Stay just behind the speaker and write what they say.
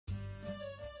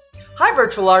Hi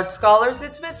Virtual Art Scholars,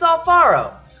 it's Miss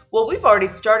Alfaro. Well, we've already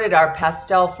started our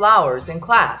pastel flowers in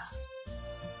class.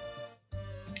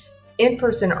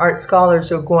 In-person art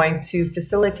scholars are going to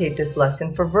facilitate this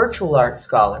lesson for virtual art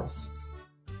scholars.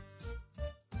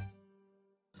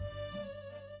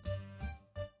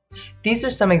 These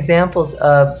are some examples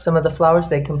of some of the flowers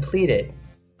they completed.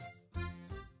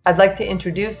 I'd like to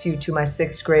introduce you to my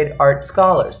 6th grade art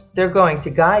scholars. They're going to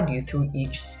guide you through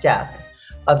each step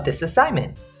of this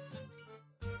assignment.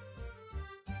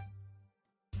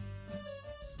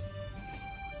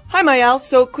 Hi Mayal,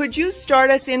 so could you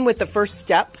start us in with the first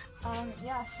step?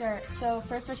 Yeah, sure. So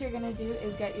first what you're going to do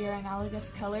is get your analogous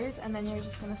colors, and then you're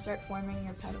just going to start forming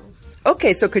your petals.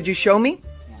 Okay, so could you show me?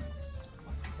 Yeah.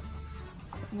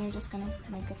 And you're just going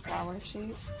to make a flower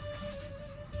shape.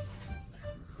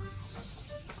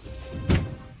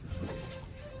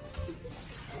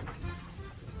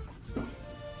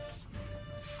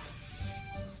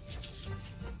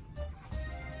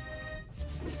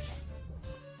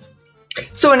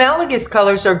 So analogous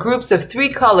colors are groups of 3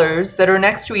 colors that are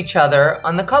next to each other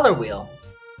on the color wheel.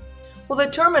 Well,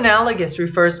 the term analogous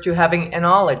refers to having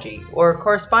analogy or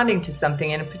corresponding to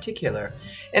something in particular.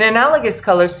 An analogous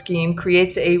color scheme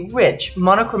creates a rich,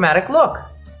 monochromatic look.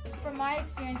 From my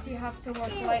experience, you have to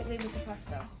work lightly with the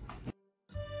pastel.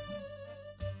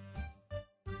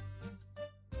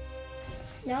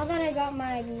 Now that I got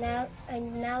my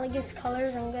analogous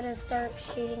colors, I'm going to start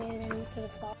shading it into the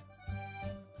flower.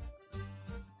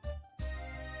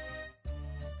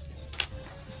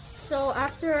 So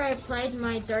after I applied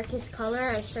my darkest color,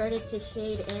 I started to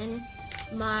shade in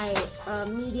my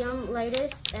medium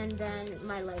lightest and then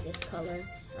my lightest color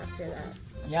after that.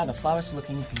 Yeah, the flower's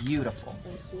looking beautiful.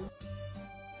 Thank you.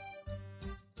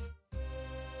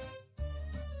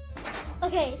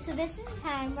 Okay, so this is the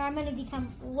time where I'm going to become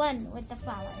one with the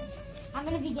flower. I'm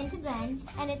going to begin to blend,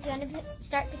 and it's going to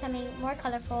start becoming more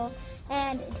colorful,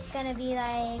 and it's going to be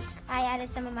like I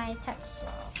added some of my touch.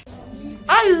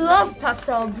 I love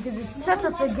pastel because it's such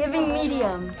a forgiving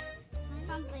medium.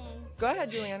 Go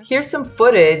ahead, Juliana. Here's some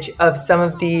footage of some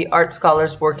of the art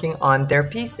scholars working on their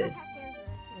pieces.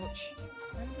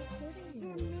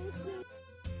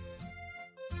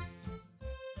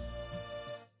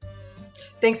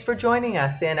 Thanks for joining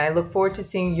us, and I look forward to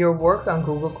seeing your work on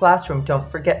Google Classroom. Don't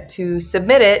forget to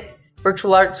submit it.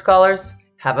 Virtual Art Scholars,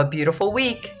 have a beautiful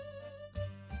week.